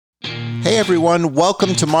Hey everyone,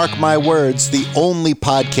 welcome to Mark My Words, the only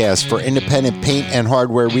podcast for independent paint and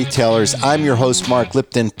hardware retailers. I'm your host, Mark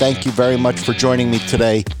Lipton. Thank you very much for joining me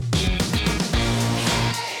today.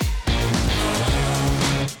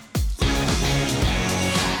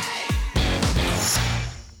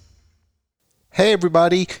 Hey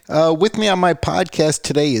everybody, with me on my podcast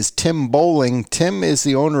today is Tim Bowling. Tim is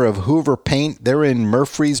the owner of Hoover Paint. They're in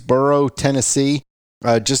Murfreesboro, Tennessee.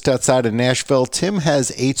 Just outside of Nashville. Tim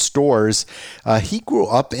has 8 stores. He grew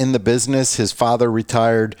up in the business. His father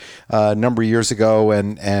retired a number of years ago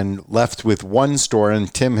and left with 1 store,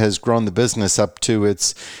 and Tim has grown the business up to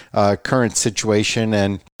its current situation,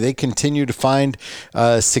 and they continue to find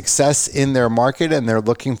success in their market, and they're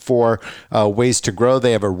looking for ways to grow.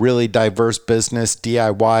 They have a really diverse business.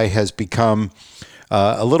 DIY has become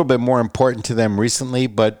a little bit more important to them recently,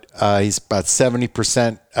 but he's about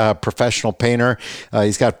 70% professional painter.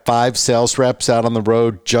 He's got 5 sales reps out on the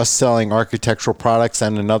road just selling architectural products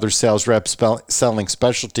and another sales rep selling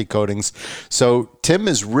specialty coatings. So Tim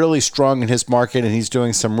is really strong in his market, and he's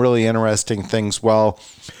doing some really interesting things well.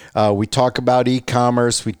 We talk about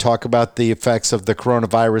e-commerce. We talk about the effects of the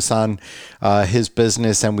coronavirus on his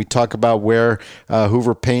business, and we talk about where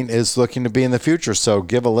Hoover Paint is looking to be in the future. So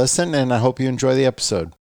give a listen, and I hope you enjoy the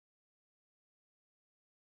episode.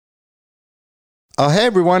 Hey,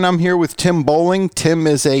 everyone. I'm here with Tim Bowling. Tim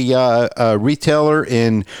is a retailer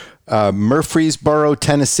in Murfreesboro,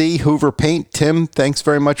 Tennessee, Hoover Paint. Tim, thanks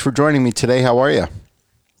very much for joining me today. How are you?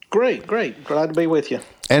 Great. Glad to be with you.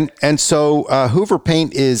 And so Hoover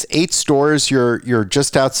Paint is 8 stores. You're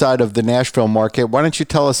just outside of the Nashville market. Why don't you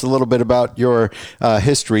tell us a little bit about your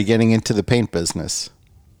history getting into the paint business?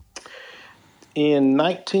 In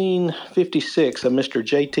 1956, a Mr.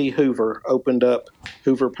 J.T. Hoover opened up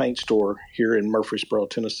Hoover Paint Store here in Murfreesboro,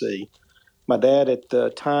 Tennessee. My dad at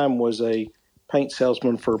the time was a paint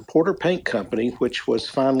salesman for Porter Paint Company, which was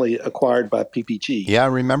finally acquired by PPG. Yeah, I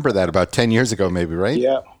remember that about 10 years ago maybe, right?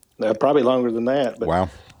 Yeah, probably longer than that. But wow.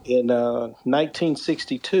 In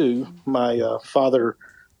 1962, my father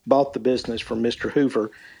bought the business from Mr.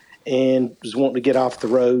 Hoover and was wanting to get off the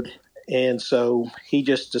road. And so he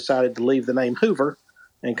just decided to leave the name Hoover,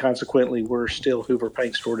 and consequently, we're still Hoover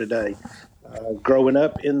Paint Store today. Growing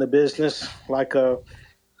up in the business, like a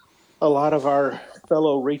lot of our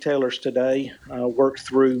fellow retailers today, worked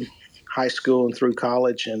through high school and through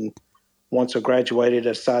college, and once I graduated, I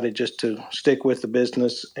decided just to stick with the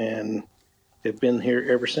business and have been here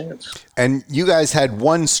ever since. And you guys had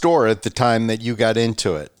 1 store at the time that you got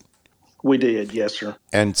into it. We did, yes, sir.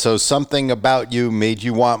 And so something about you made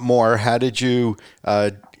you want more. How did you,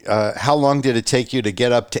 how long did it take you to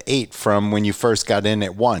get up to 8 from when you first got in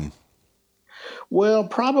at 1? Well,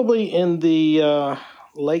 probably in the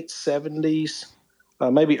late 70s,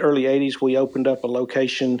 maybe early 80s, we opened up a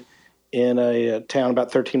location in a town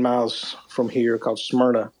about 13 miles from here called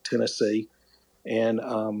Smyrna, Tennessee. And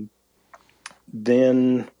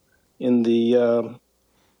then in the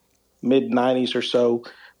mid-90s or so,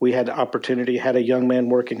 we had the opportunity, had a young man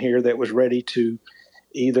working here that was ready to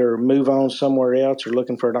either move on somewhere else or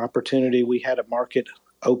looking for an opportunity. We had a market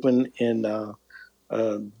open in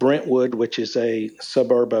Brentwood, which is a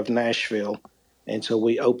suburb of Nashville. And so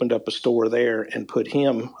we opened up a store there and put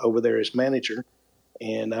him over there as manager.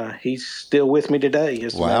 And he's still with me today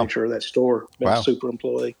as the manager of that store, been a super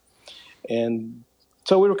employee. And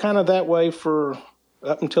so we were kind of that way for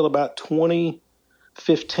up until about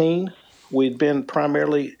 2015. We'd been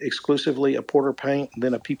primarily exclusively a Porter Paint,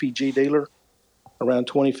 then a PPG dealer. Around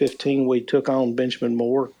 2015, we took on Benjamin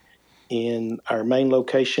Moore in our main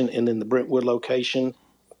location and then the Brentwood location.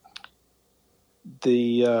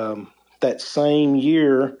 That same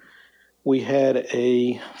year, we had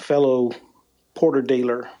a fellow Porter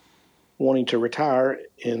dealer wanting to retire,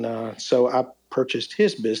 and so I purchased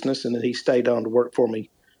his business, and then he stayed on to work for me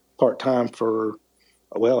part-time for,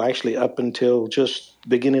 well, actually up until just the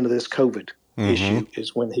beginning of this COVID issue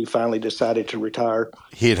is when he finally decided to retire.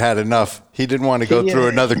 He had had enough. He didn't want to go through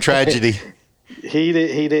another tragedy. He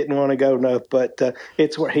didn't want to go enough, but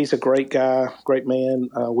he's a great guy, great man.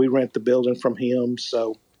 We rent the building from him,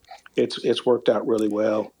 so it's worked out really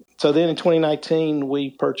well. So then in 2019,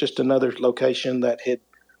 we purchased another location that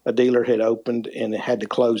a dealer had opened and had to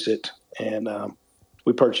close it, and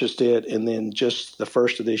we purchased it. And then just the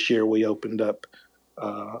first of this year, we opened up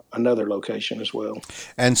another location as well.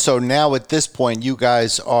 And so now at this point, you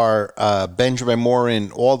guys are Benjamin Moore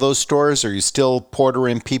in all those stores? Are you still Porter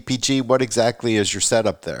and PPG? What exactly is your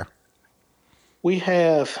setup there? We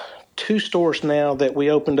have 2 stores now that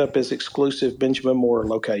we opened up as exclusive Benjamin Moore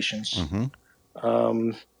locations.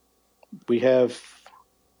 We have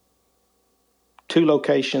two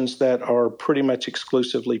locations that are pretty much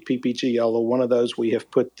exclusively PPG, although one of those we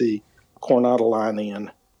have put the Coronado line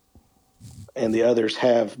in, and the others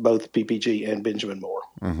have both PPG and Benjamin Moore.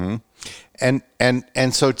 Mm-hmm.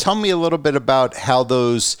 And so tell me a little bit about how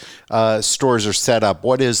those stores are set up.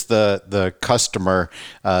 What is the customer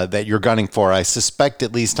that you're gunning for? I suspect,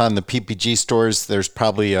 at least on the PPG stores, there's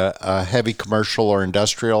probably a heavy commercial or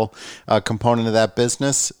industrial component of that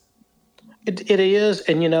business. It is,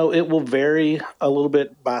 and it will vary a little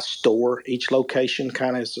bit by store. Each location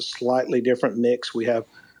kind of is a slightly different mix. We have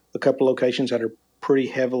a couple locations that are pretty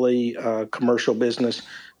heavily commercial business,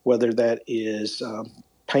 whether that is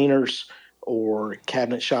painters or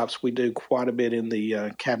cabinet shops. We do quite a bit in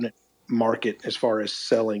the cabinet market as far as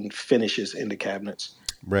selling finishes into cabinets.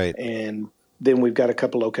 Right. And then we've got a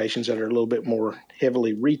couple locations that are a little bit more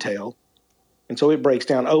heavily retail. And so it breaks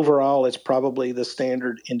down. Overall, it's probably the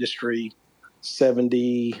standard industry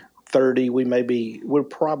 70-30. We're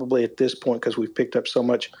probably at this point, because we've picked up so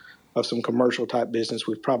much of some commercial type business,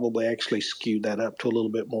 we've probably actually skewed that up to a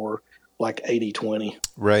little bit more like 80-20.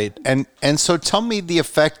 Right. And so tell me the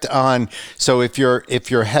effect on, so if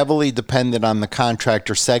you're heavily dependent on the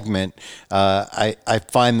contractor segment, I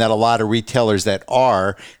find that a lot of retailers that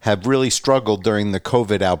have really struggled during the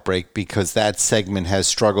COVID outbreak because that segment has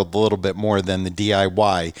struggled a little bit more than the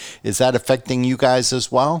DIY. Is that affecting you guys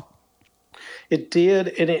as well? It did,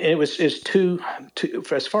 and it's two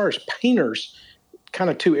as far as painters, kind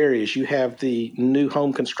of two areas. You have the new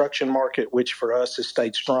home construction market, which for us has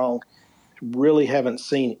stayed strong. Really haven't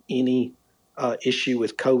seen any issue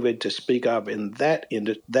with COVID to speak of in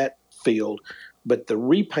that field, but the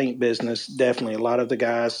repaint business, definitely a lot of the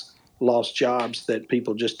guys lost jobs that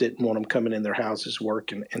people just didn't want them coming in their houses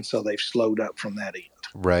working, and so they've slowed up from that end.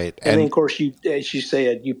 Right. And then, of course, as you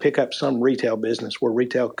said, you pick up some retail business where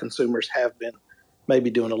retail consumers have been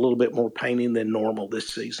maybe doing a little bit more painting than normal this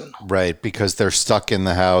season. Right, because they're stuck in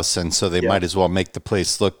the house, and so they might as well make the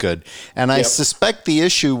place look good. And I suspect the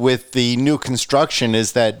issue with the new construction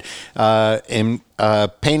is that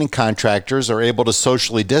painting contractors are able to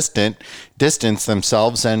socially distance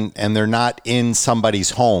themselves, and they're not in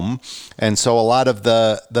somebody's home. And so a lot of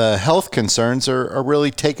the health concerns are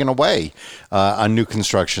really taken away on new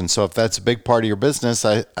construction. So if that's a big part of your business,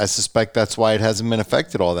 I suspect that's why it hasn't been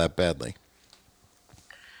affected all that badly.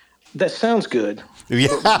 That sounds good. Yeah.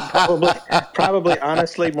 Probably,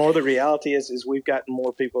 honestly, more the reality is we've gotten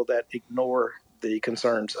more people that ignore the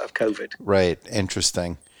concerns of COVID. Right.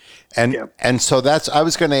 Interesting. And so I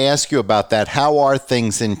was going to ask you about that. How are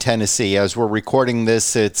things in Tennessee as we're recording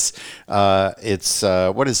this? It's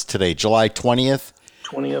what is today? July 20th?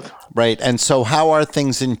 20th. Right. And so how are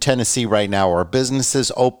things in Tennessee right now? Are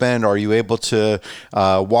businesses open? Are you able to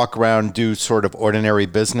walk around, do sort of ordinary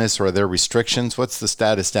business, or are there restrictions? What's the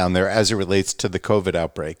status down there as it relates to the COVID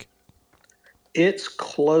outbreak? It's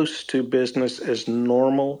close to business as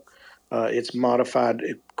normal. It's modified.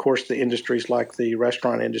 Of course, the industries like the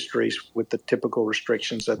restaurant industries with the typical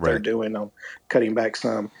restrictions that they're doing on cutting back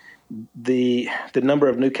some. The number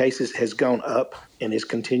of new cases has gone up and is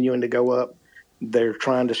continuing to go up. They're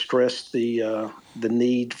trying to stress the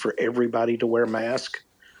need for everybody to wear a mask.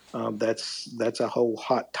 That's a whole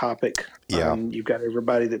hot topic. Yeah. You've got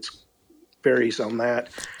everybody that's varies on that.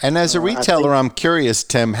 And as a retailer, I'm curious,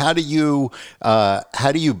 Tim, how do you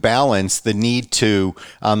balance the need to,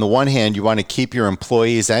 on the one hand, you want to keep your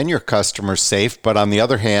employees and your customers safe, but on the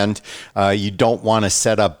other hand, you don't want to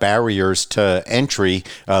set up barriers to entry.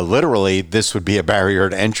 Literally, this would be a barrier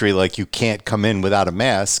to entry, like you can't come in without a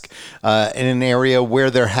mask in an area where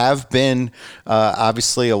there have been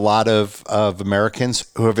obviously a lot of Americans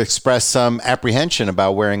who have expressed some apprehension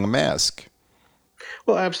about wearing a mask.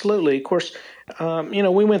 Well, absolutely. Of course,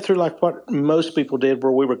 we went through like what most people did,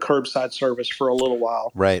 where we were curbside service for a little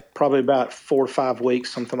while. Right. Probably about 4 or 5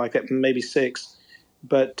 weeks, something like that, maybe 6.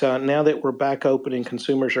 But now that we're back open and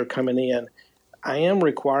consumers are coming in, I am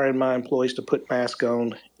requiring my employees to put masks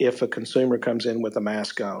on if a consumer comes in with a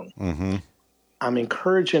mask on. Mm-hmm. I'm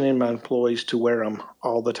encouraging my employees to wear them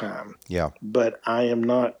all the time. Yeah. But I am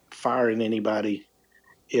not firing anybody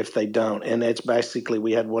if they don't. And it's basically,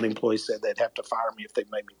 we had one employee said they'd have to fire me if they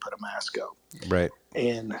made me put a mask on. Right.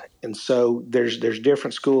 And so there's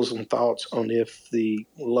different schools and thoughts on if the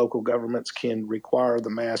local governments can require the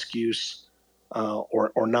mask use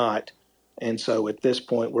or not. And so at this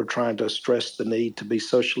point, we're trying to stress the need to be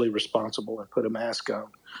socially responsible and put a mask on.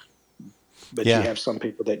 But you have some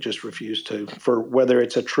people that just refuse to, for whether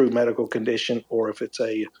it's a true medical condition or if it's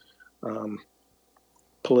a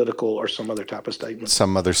political or some other type of statement.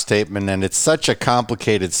 Some other statement. And it's such a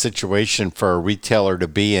complicated situation for a retailer to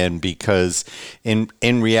be in, because in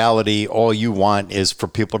reality, all you want is for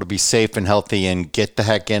people to be safe and healthy and get the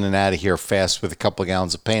heck in and out of here fast with a couple of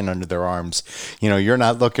gallons of paint under their arms. You're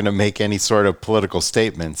not looking to make any sort of political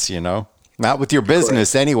statements, not with your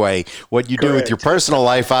business. Correct. Anyway. What you do with your personal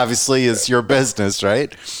life obviously is your business,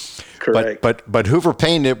 right? Correct. But Hoover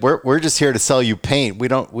Paint, we're just here to sell you paint. We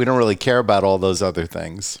don't really care about all those other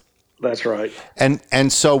things. That's right.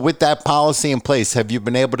 And so with that policy in place, have you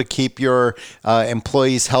been able to keep your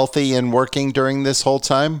employees healthy and working during this whole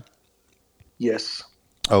time? Yes.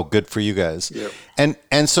 Oh, good for you guys. Yep.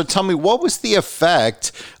 And so tell me, what was the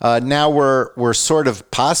effect? Now we're sort of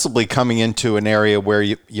possibly coming into an area where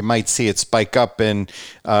you might see it spike up in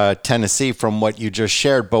Tennessee from what you just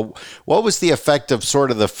shared. But what was the effect of sort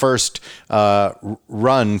of the first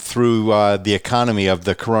run through the economy of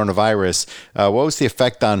the coronavirus? What was the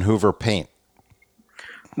effect on Hoover Paint?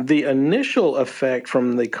 The initial effect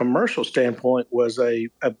from the commercial standpoint was a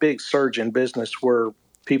big surge in business where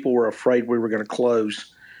people were afraid we were going to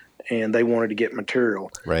close and they wanted to get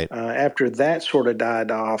material. Right. After that sort of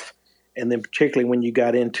died off, and then particularly when you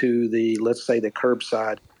got into let's say the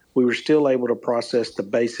curbside, we were still able to process the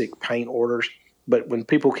basic paint orders. But when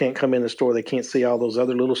people can't come in the store, they can't see all those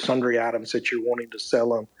other little sundry items that you're wanting to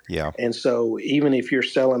sell them. Yeah. And so even if you're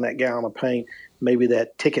selling that gallon of paint, maybe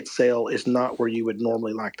that ticket sale is not where you would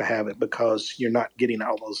normally like to have it, because you're not getting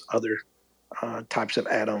all those other types of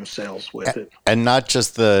add-on sales with it. And not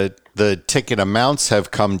just the ticket amounts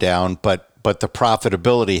have come down, but the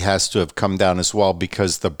profitability has to have come down as well,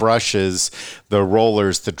 because the brushes, the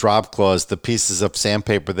rollers, the drop cloths, the pieces of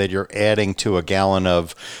sandpaper that you're adding to a gallon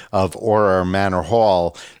of Aura or Manor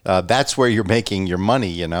Hall, that's where you're making your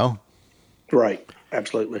money, Right.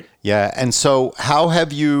 Absolutely. Yeah. And so how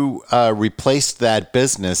have you replaced that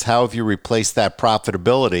business? How have you replaced that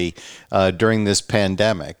profitability during this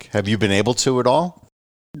pandemic? Have you been able to at all?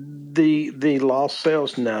 The lost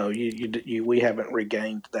sales, no, we haven't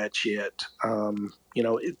regained that yet.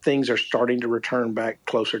 Things are starting to return back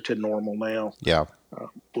closer to normal now. Yeah.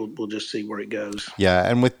 We'll just see where it goes. Yeah,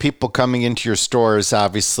 and with people coming into your stores,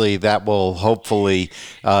 obviously that will hopefully,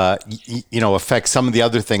 affect some of the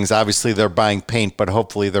other things. Obviously, they're buying paint, but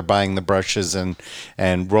hopefully they're buying the brushes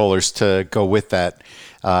and rollers to go with that.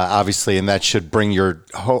 Obviously, and that should bring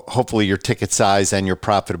hopefully your ticket size and your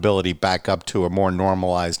profitability back up to a more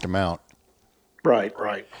normalized amount. Right.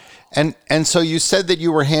 And so you said that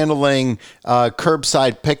you were handling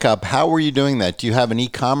curbside pickup. How were you doing that? Do you have an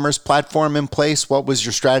e-commerce platform in place? What was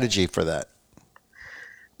your strategy for that?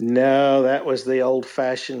 No, that was the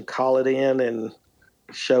old-fashioned call it in and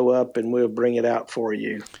show up and we'll bring it out for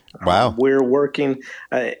you. Wow. We're working.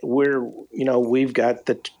 We've got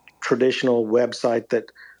the traditional website that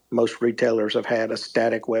most retailers have had, a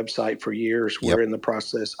static website for years. Yep. We're in the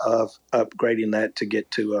process of upgrading that to get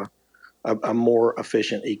to a more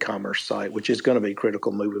efficient e-commerce site, which is going to be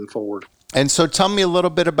critical moving forward. And so tell me a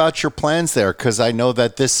little bit about your plans there, because I know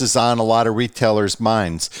that this is on a lot of retailers'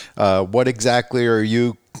 minds. What exactly are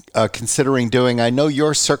you considering doing? I know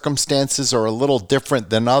your circumstances are a little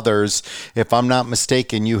different than others. If I'm not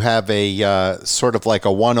mistaken, you have a sort of like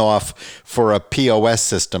a one-off for a POS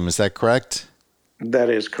system. Is that correct?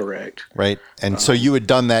 That is correct. Right. And so you had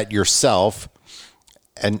done that yourself.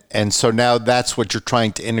 And so now that's what you're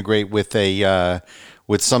trying to integrate with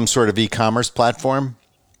with some sort of e-commerce platform?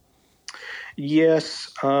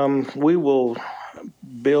 Yes, we will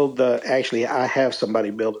build actually, I have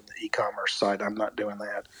somebody building the e-commerce site. I'm not doing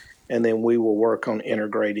that. And then we will work on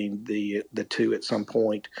integrating the two at some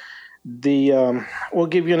point. We'll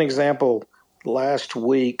give you an example. Last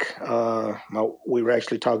week, we were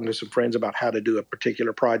actually talking to some friends about how to do a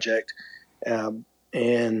particular project.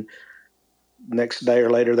 And next day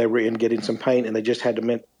or later, they were in getting some paint, and they just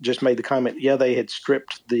made the comment, yeah, they had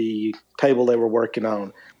stripped the table they were working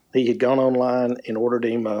on. He had gone online and ordered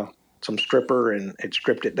him some stripper and had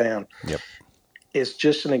stripped it down. Yep. It's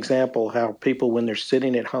just an example how people, when they're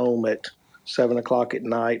sitting at home at 7 o'clock at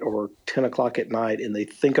night or 10 o'clock at night and they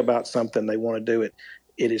think about something, they want to do it.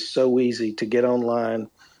 It is so easy to get online,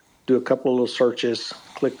 do a couple of little searches,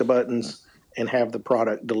 click the buttons, and have the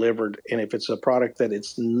product delivered. And if it's a product that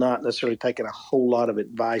it's not necessarily taking a whole lot of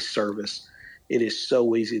advice service, it is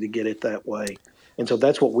so easy to get it that way. And so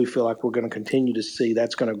that's what we feel like we're going to continue to see.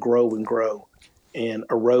 That's going to grow and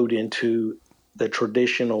erode into the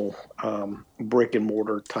traditional brick and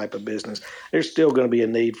mortar type of business. There's still going to be a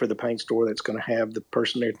need for the paint store that's going to have the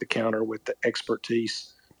person there at the counter with the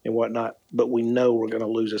expertise and whatnot. But we know we're going to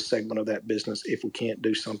lose a segment of that business if we can't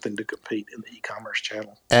do something to compete in the e-commerce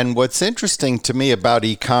channel. And what's interesting to me about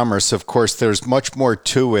e-commerce, of course, there's much more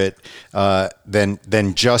to it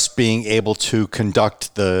than just being able to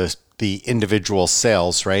conduct the individual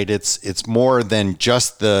sales, right? It's more than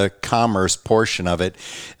just the commerce portion of it.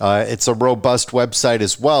 It's a robust website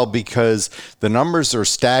as well because the numbers are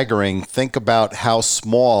staggering. Think about how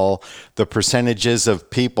small the percentages of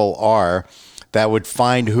people are that would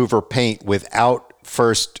find Hoover Paint without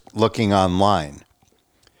first looking online.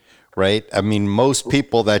 Right. I mean, most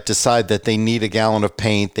people that decide that they need a gallon of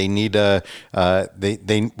paint, they need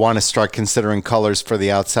they want to start considering colors for the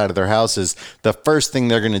outside of their houses. The first thing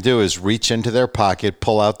they're going to do is reach into their pocket,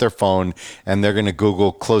 pull out their phone, and they're going to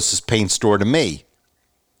Google closest paint store to me,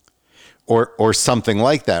 or something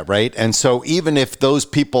like that. Right. And so even if those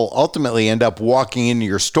people ultimately end up walking into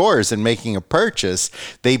your stores and making a purchase,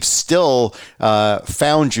 they've still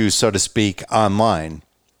found you, so to speak, online.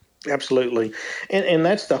 Absolutely. And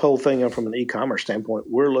that's the whole thing from an e-commerce standpoint.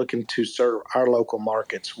 We're looking to serve our local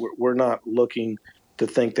markets. We're not looking to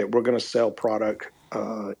think that we're going to sell product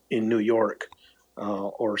in New York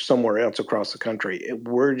or somewhere else across the country.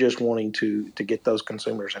 We're just wanting to get those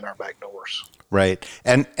consumers in our back doors. Right.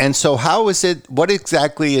 And so how is it, what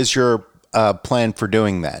exactly is your plan for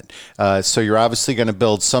doing that? So you're obviously going to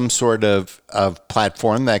build some sort of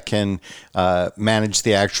platform that can manage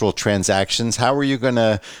the actual transactions. How are you going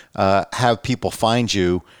to have people find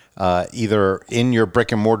you either in your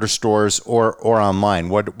brick and mortar stores or online?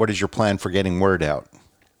 What is your plan for getting word out?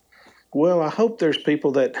 Well, I hope there's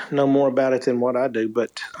people that know more about it than what I do,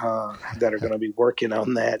 but that are going to be working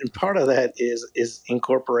on that. And part of that is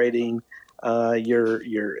incorporating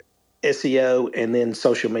your SEO and then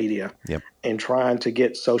social media, Yep. and trying to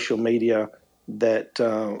get social media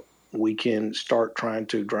that we can start trying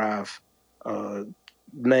to drive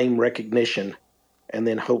name recognition, and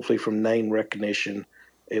then hopefully from name recognition,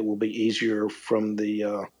 it will be easier from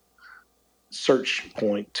the search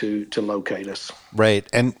point to locate us. Right.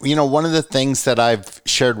 And, you know, one of the things that I've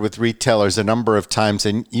shared with retailers a number of times,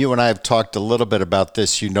 and you and I have talked a little bit about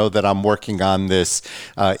this, you know that I'm working on this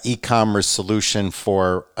e-commerce solution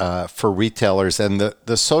for retailers. And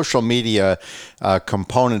the social media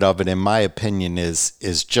component of it, in my opinion,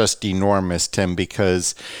 is just enormous, Tim,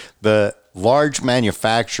 because the large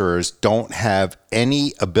manufacturers don't have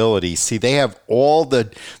any ability. See, they have all the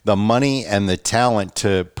money and the talent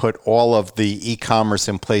to put all of the e-commerce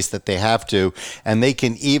in place that they have to, and they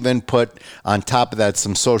can even put on top of that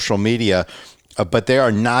some social media. But they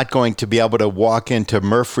are not going to be able to walk into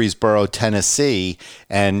Murfreesboro, Tennessee,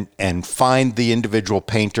 and find the individual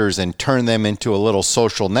painters and turn them into a little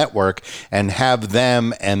social network and have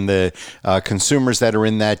them and the consumers that are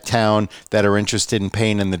in that town that are interested in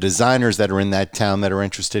paint and the designers that are in that town that are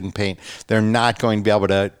interested in paint. They're not going to be able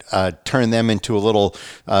to turn them into a little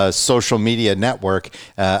social media network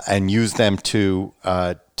and use them to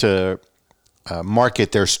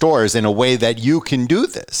market their stores in a way that you can do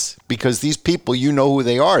this, because these people, you know who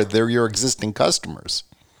they are. They're your existing customers.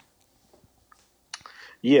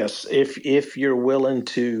 Yes, if you're willing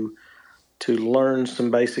to learn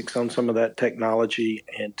some basics on some of that technology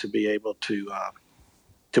and to be able to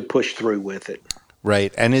push through with it.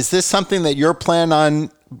 Right. And is this something that you're planning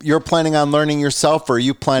on learning yourself, or are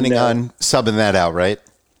you planning on subbing that out, right?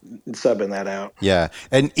 Subbing that out. Yeah.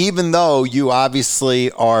 And even though you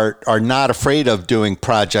obviously are not afraid of doing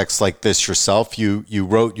projects like this yourself, you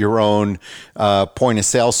wrote your own point of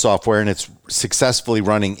sale software, and it's successfully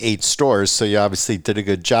running 8 stores. So you obviously did a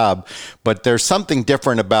good job, but there's something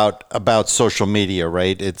different about social media,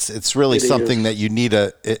 right? It's really something that you need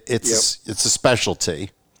it's a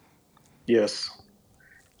specialty. Yes.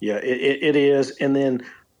 Yeah, it is. And then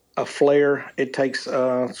a flair, it takes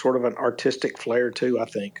sort of an artistic flair too, I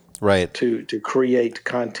think. Right. To create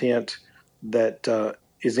content that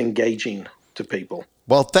is engaging to people.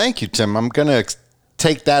 Well, thank you, Tim. I'm going to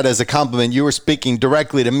take that as a compliment. You were speaking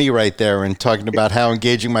directly to me right there and talking about how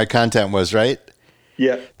engaging my content was, right?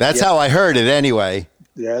 Yeah. That's how I heard it anyway.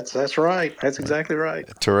 That's right. That's exactly right.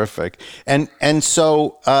 Terrific. And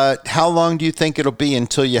so how long do you think it'll be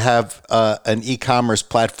until you have an e-commerce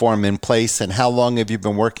platform in place, and how long have you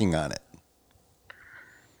been working on it?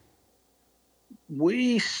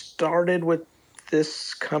 We started with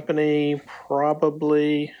this company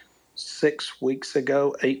probably 6 weeks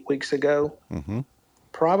ago, 8 weeks ago. Mm-hmm.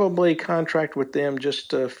 Probably contract with them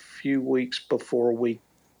just a few weeks before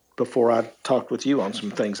I talked with you on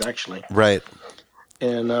some things, actually. Right.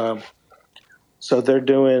 And so they're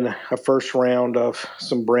doing a first round of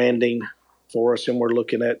some branding for us, and we're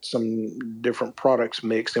looking at some different products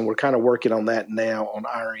mix, and we're kind of working on that now on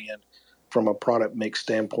our end from a product mix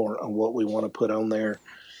standpoint on what we want to put on there.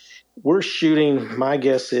 We're shooting, my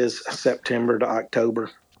guess is September to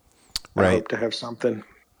October. I Right. hope to have something.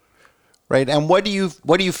 Right. And what do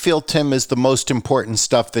you feel, Tim, is the most important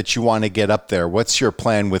stuff that you want to get up there? What's your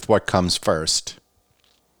plan with what comes first?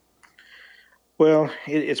 Well,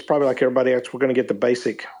 it's probably like everybody else. We're going to get the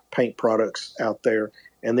basic paint products out there,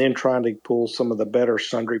 and then trying to pull some of the better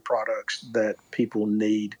sundry products that people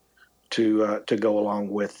need to go along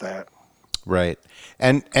with that. Right.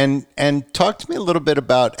 And talk to me a little bit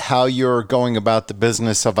about how you're going about the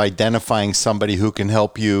business of identifying somebody who can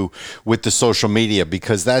help you with the social media,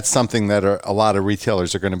 because that's something that a lot of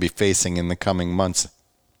retailers are going to be facing in the coming months.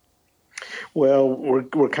 Well,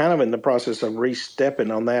 we're kind of in the process of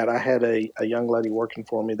re-stepping on that. I had a young lady working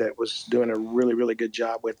for me that was doing a really, really good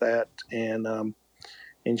job with that, and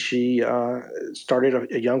she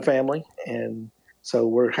started a young family, and so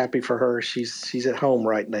we're happy for her. She's at home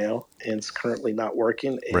right now and is currently not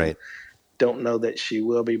working, and Right. don't know that she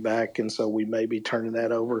will be back, and so we may be turning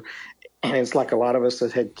that over. And it's like a lot of us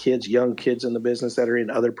that had kids, young kids in the business that are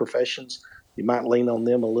in other professions. You might lean on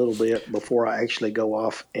them a little bit before I actually go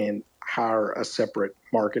off and hire a separate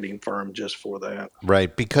marketing firm just for that.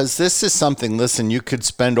 Right, because this is something, listen, you could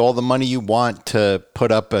spend all the money you want to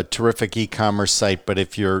put up a terrific e-commerce site, but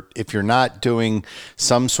if you're not doing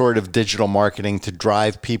some sort of digital marketing to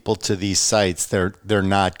drive people to these sites, they're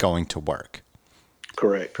not going to work.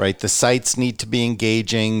 Correct. Right. The sites need to be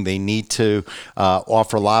engaging. They need to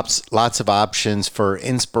offer lots of options for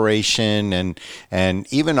inspiration and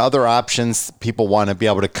even other options. People want to be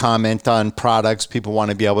able to comment on products. People want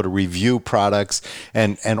to be able to review products,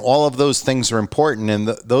 and all of those things are important. And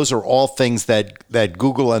those are all things that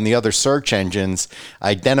Google and the other search engines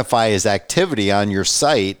identify as activity on your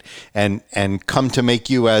site and come to make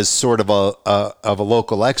you as sort of a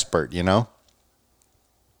local expert. You know.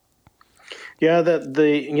 Yeah,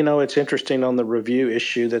 it's interesting on the review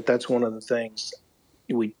issue that's one of the things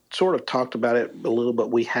we sort of talked about it a little,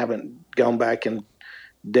 but we haven't gone back and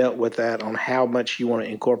dealt with that on how much you want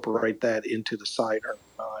to incorporate that into the site or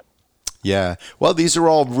not. Yeah. Well, these are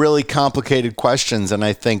all really complicated questions, and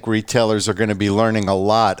I think retailers are going to be learning a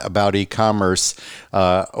lot about e-commerce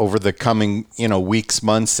over the coming, weeks,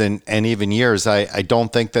 months, and even years. I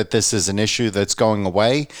don't think that this is an issue that's going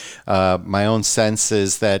away. My own sense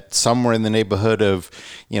is that somewhere in the neighborhood of,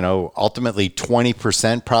 ultimately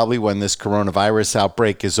 20%, probably when this coronavirus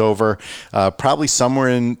outbreak is over, probably somewhere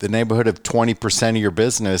in the neighborhood of 20% of your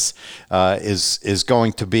business is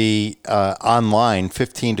going to be online.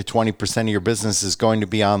 15 to 20% of your business is going to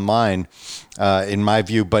be online, in my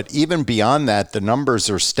view. But even beyond that, the numbers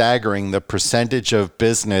are staggering. The percentage of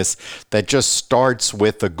business that just starts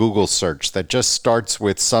with a Google search, that just starts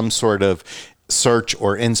with some sort of search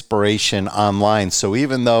or inspiration online. So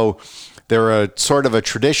even though they're a sort of a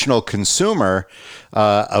traditional consumer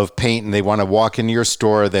of paint, and they want to walk into your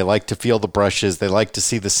store. They like to feel the brushes. They like to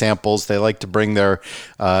see the samples. They like to bring their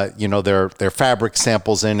fabric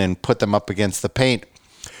samples in and put them up against the paint.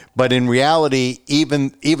 But in reality,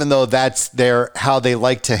 even though that's how they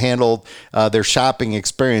like to handle their shopping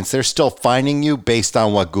experience, they're still finding you based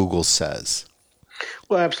on what Google says.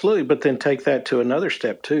 Well, absolutely. But then take that to another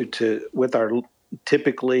step too. With our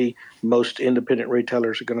typically most independent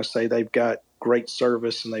retailers are going to say they've got great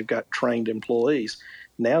service and they've got trained employees.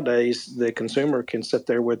 Nowadays, the consumer can sit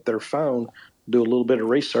there with their phone, do a little bit of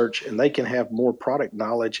research, and they can have more product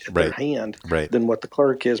knowledge at their hand than what the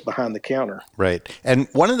clerk is behind the counter. Right. And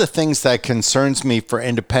one of the things that concerns me for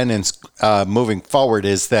independents moving forward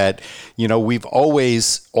is that,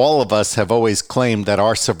 all of us have always claimed that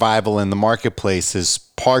our survival in the marketplace is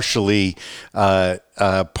partially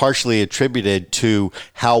attributed to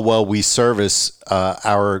how well we service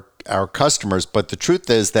our customers. But the truth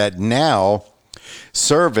is that now,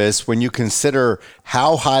 service, when you consider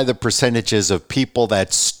how high the percentages of people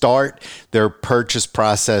that start their purchase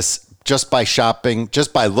process just by shopping,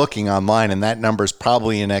 just by looking online, and that number is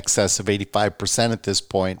probably in excess of 85% at this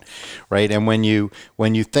point, right? And when you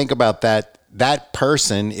think about that, that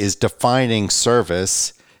person is defining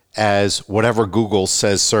service as whatever Google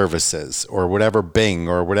says service is, or whatever Bing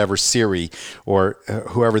or whatever Siri or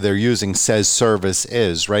whoever they're using says service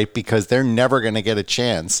is, right? Because they're never going to get a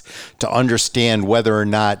chance to understand whether or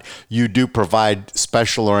not you do provide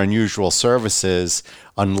special or unusual services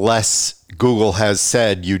unless Google has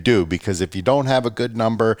said you do. Because if you don't have a good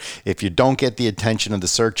number, if you don't get the attention of the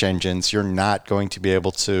search engines, you're not going to be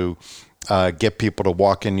able to get people to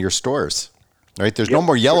walk in your stores. right? There's no Yep.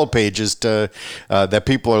 more yellow pages that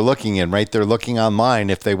people are looking in, right? They're looking online.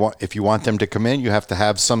 If you want them to come in, you have to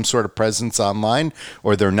have some sort of presence online,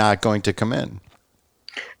 or they're not going to come in.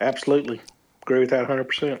 Absolutely. Agree with that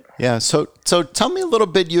 100%. Yeah. So tell me a little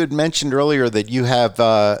bit. You had mentioned earlier that you have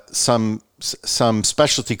some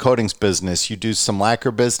specialty coatings business. You do some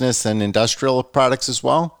lacquer business and industrial products as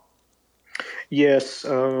well. Yes.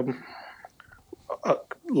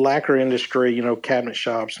 Lacquer industry, cabinet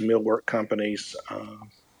shops, millwork companies,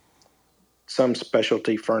 some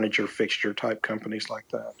specialty furniture fixture type companies like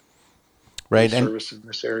that. We Right. service in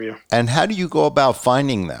this area. And how do you go about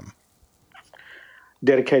finding them?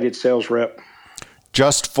 Dedicated sales rep.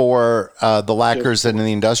 Just for the Just lacquers and for,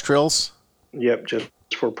 the industrials? yep, just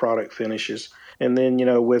for product finishes. And then,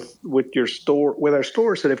 with your store, with our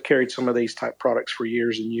stores that have carried some of these type products for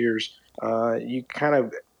years and years, you kind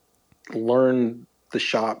of learn the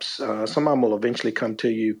shops. Some of them will eventually come to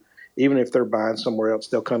you, even if they're buying somewhere else.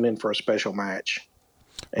 They'll come in for a special match,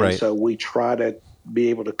 and Right. so we try to be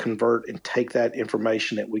able to convert and take that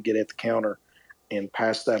information that we get at the counter and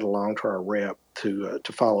pass that along to our rep to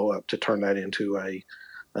follow up, to turn that into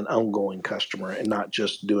an ongoing customer and not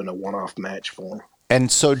just doing a one-off match for them. And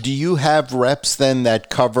so do you have reps then that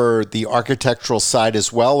cover the architectural side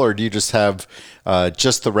as well, or do you just have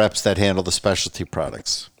just the reps that handle the specialty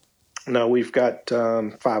products? No, we've got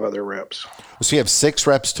 5 other reps. So you have 6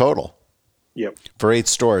 reps total Yep. for 8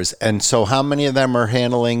 stores. And so how many of them are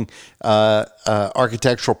handling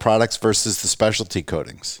architectural products versus the specialty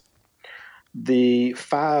coatings? The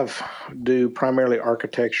 5 do primarily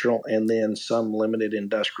architectural and then some limited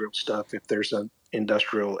industrial stuff. If there's an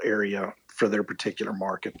industrial area for their particular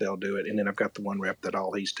market, they'll do it. And then I've got the one rep that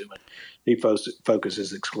all he's doing. He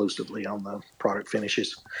focuses exclusively on the product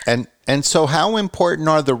finishes. And so how important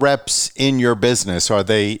are the reps in your business? Are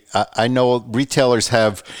they, I know retailers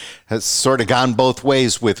has sort of gone both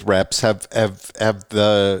ways with reps. Have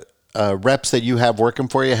the reps that you have working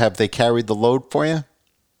for you, have they carried the load for you?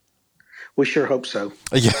 We sure hope so.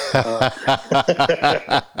 Yeah.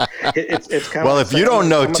 It's kind Well, of like if you saying, don't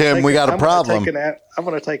know, Tim, we got a problem. I'm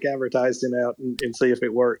going to take advertising out and see if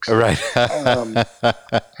it works. Right.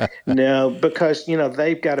 No, because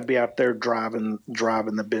they've got to be out there driving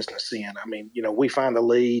the business in. I mean, we find the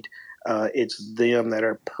lead. It's them that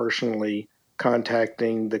are personally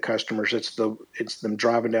contacting the customers. It's them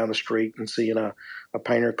driving down the street and seeing a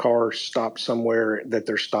painter car stop somewhere that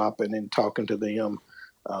they're stopping and talking to them.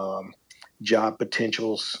 Job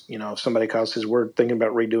potentials. If somebody calls, says we're thinking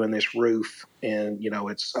about redoing this roof, and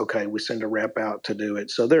it's okay, we send a rep out to do it.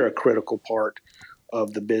 So they're a critical part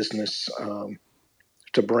of the business,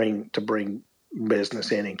 to bring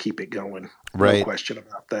business in and keep it going. Right. No question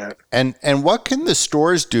about that. And what can the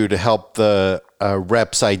stores do to help the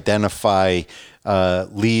reps identify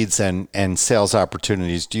leads and sales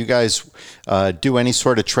opportunities? Do you guys do any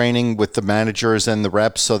sort of training with the managers and the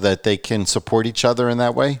reps so that they can support each other in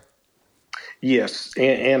that way? Yes,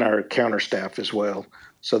 and our counter staff as well.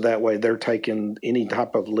 So that way they're taking any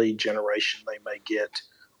type of lead generation they may get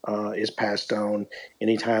is passed on.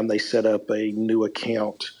 Anytime they set up a new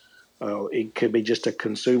account, it could be just a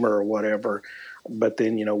consumer or whatever. But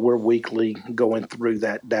then, we're weekly going through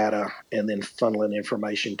that data and then funneling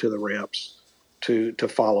information to the reps to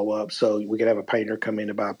follow up. So we could have a painter come in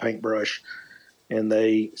to buy a paintbrush and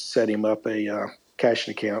they set him up a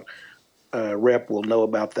cashing account. Rep will know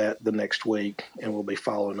about that the next week, and we'll be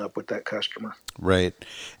following up with that customer. Right,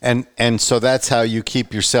 and so that's how you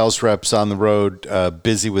keep your sales reps on the road,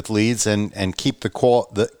 busy with leads, and keep the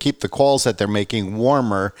calls that they're making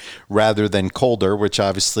warmer rather than colder, which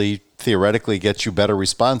obviously theoretically gets you better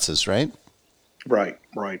responses, right? Right.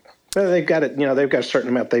 Well, they've got it. They've got a certain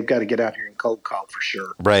amount they've got to get out here and cold call for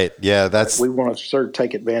sure. Right. Yeah. We want to sort of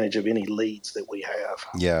take advantage of any leads that we have.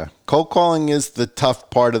 Yeah. Cold calling is the tough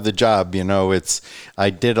part of the job. I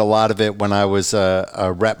did a lot of it when I was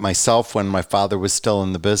a rep myself, when my father was still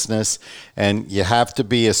in the business, and you have to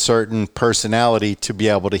be a certain personality to be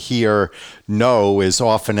able to hear no as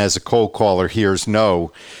often as a cold caller hears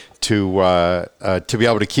no. To be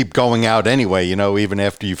able to keep going out anyway, even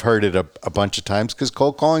after you've heard it a bunch of times, because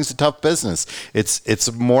cold calling is a tough business.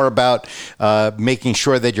 It's more about making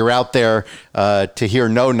sure that you're out there to hear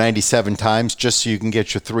no 97 times just so you can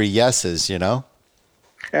get your 3 yeses,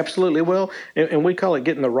 Absolutely. Well, and we call it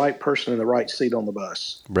getting the right person in the right seat on the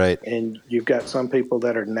bus. Right. And you've got some people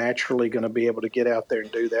that are naturally going to be able to get out there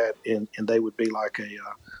and do that, and they would be like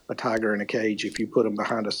a tiger in a cage if you put them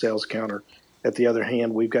behind a sales counter At the other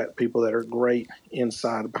hand, we've got people that are great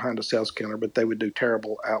inside behind a sales counter, but they would do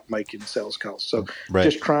terrible out making sales calls. So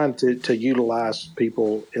just trying to utilize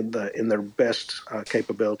people in their best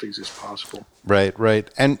capabilities as possible. Right.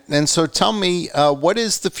 And so tell me, what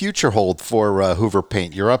does the future hold for Hoover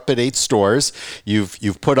Paint? You're up at 8 stores.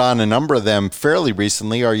 You've put on a number of them fairly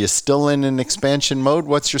recently. Are you still in an expansion mode?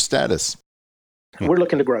 What's your status? We're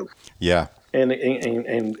looking to grow. Yeah.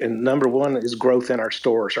 And number one is growth in our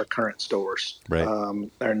stores, our current stores. Right.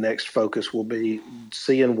 Our next focus will be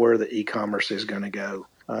seeing where the e-commerce is going to go.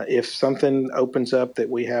 If something opens up that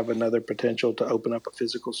we have another potential to open up a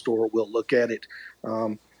physical store, we'll look at it.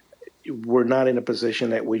 We're not in a position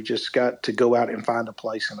that we've just got to go out and find a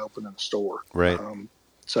place and open a store. Right.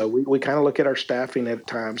 So we kind of look at our staffing at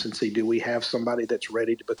times and see, do we have somebody that's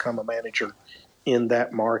ready to become a manager in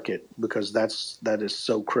that market, because that is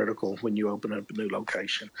so critical when you open up a new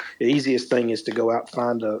location. The easiest thing is to go out,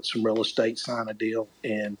 find some real estate, sign a deal,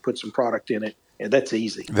 and put some product in it, and that's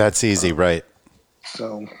easy. That's easy, right?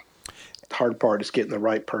 So the hard part is getting the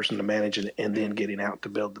right person to manage it and then getting out to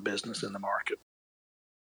build the business in the market.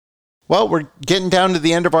 Well, we're getting down to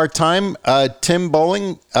the end of our time. Tim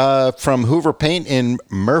Bowling from Hoover Paint in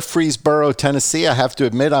Murfreesboro, Tennessee. I have to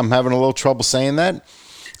admit, I'm having a little trouble saying that.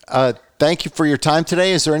 Thank you for your time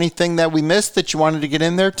today. Is there anything that we missed that you wanted to get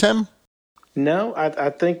in there, Tim? No,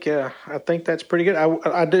 I think that's pretty good.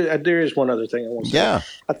 There is one other thing I want to say. Yeah.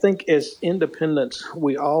 I think as independents,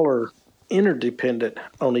 we all are interdependent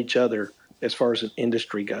on each other as far as an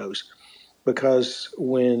industry goes, because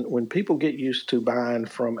when people get used to buying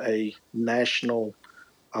from a national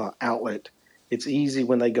outlet, it's easy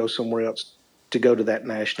when they go somewhere else to go to that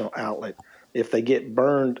national outlet. If they get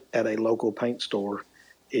burned at a local paint store,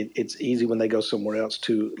 it's easy when they go somewhere else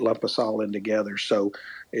to lump us all in together. So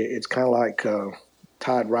it's kind of like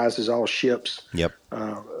tide rises all ships. Yep.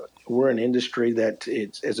 We're an industry that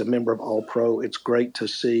as a member of All Pro, it's great to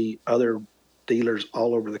see other dealers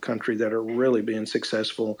all over the country that are really being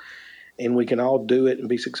successful, and we can all do it and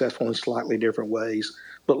be successful in slightly different ways,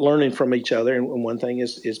 but learning from each other. And one thing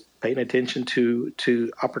is paying attention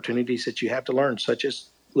to opportunities that you have to learn, such as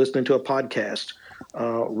listening to a podcast,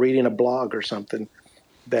 reading a blog or something,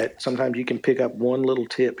 that sometimes you can pick up one little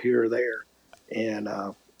tip here or there and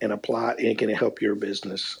apply it, and it can help your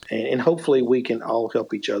business. And hopefully we can all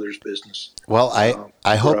help each other's business. Well,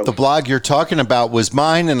 I hope the blog you're talking about was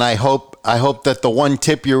mine, and I hope that the one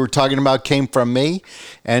tip you were talking about came from me.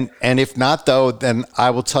 And if not, though, then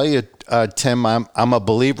I will tell you, Tim, I'm a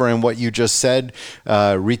believer in what you just said.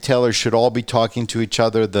 Retailers should all be talking to each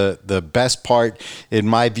other. The best part, in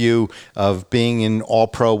my view, of being in All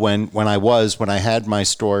Pro when I had my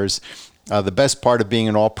stores, the best part of being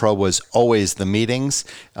an All Pro was always the meetings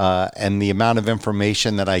and the amount of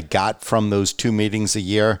information that I got from those 2 meetings a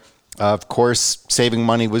year. Of course, saving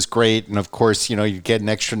money was great. And of course, you get an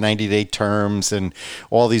extra 90-day terms and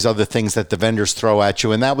all these other things that the vendors throw at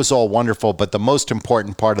you. And that was all wonderful. But the most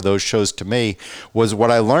important part of those shows to me was what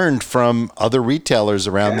I learned from other retailers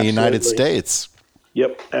around the United States.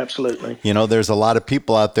 Yep, absolutely. There's a lot of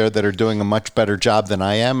people out there that are doing a much better job than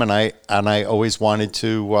I am. And I always wanted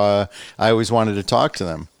to talk to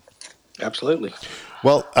them. Absolutely.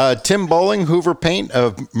 Well, Tim Bowling, Hoover Paint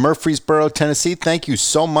of Murfreesboro, Tennessee, thank you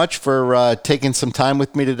so much for taking some time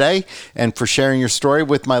with me today and for sharing your story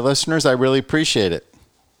with my listeners. I really appreciate it.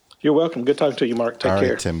 You're welcome. Good talking to you, Mark. Take care. All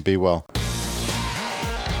right, Tim. Be well.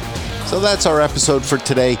 So that's our episode for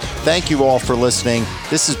today. Thank you all for listening.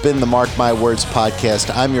 This has been the Mark My Words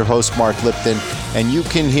podcast. I'm your host, Mark Lipton, and you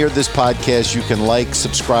can hear this podcast. You can like,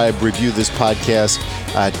 subscribe, review this podcast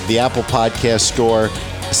at the Apple Podcast Store,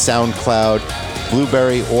 SoundCloud,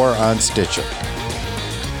 Blueberry, or on Stitcher.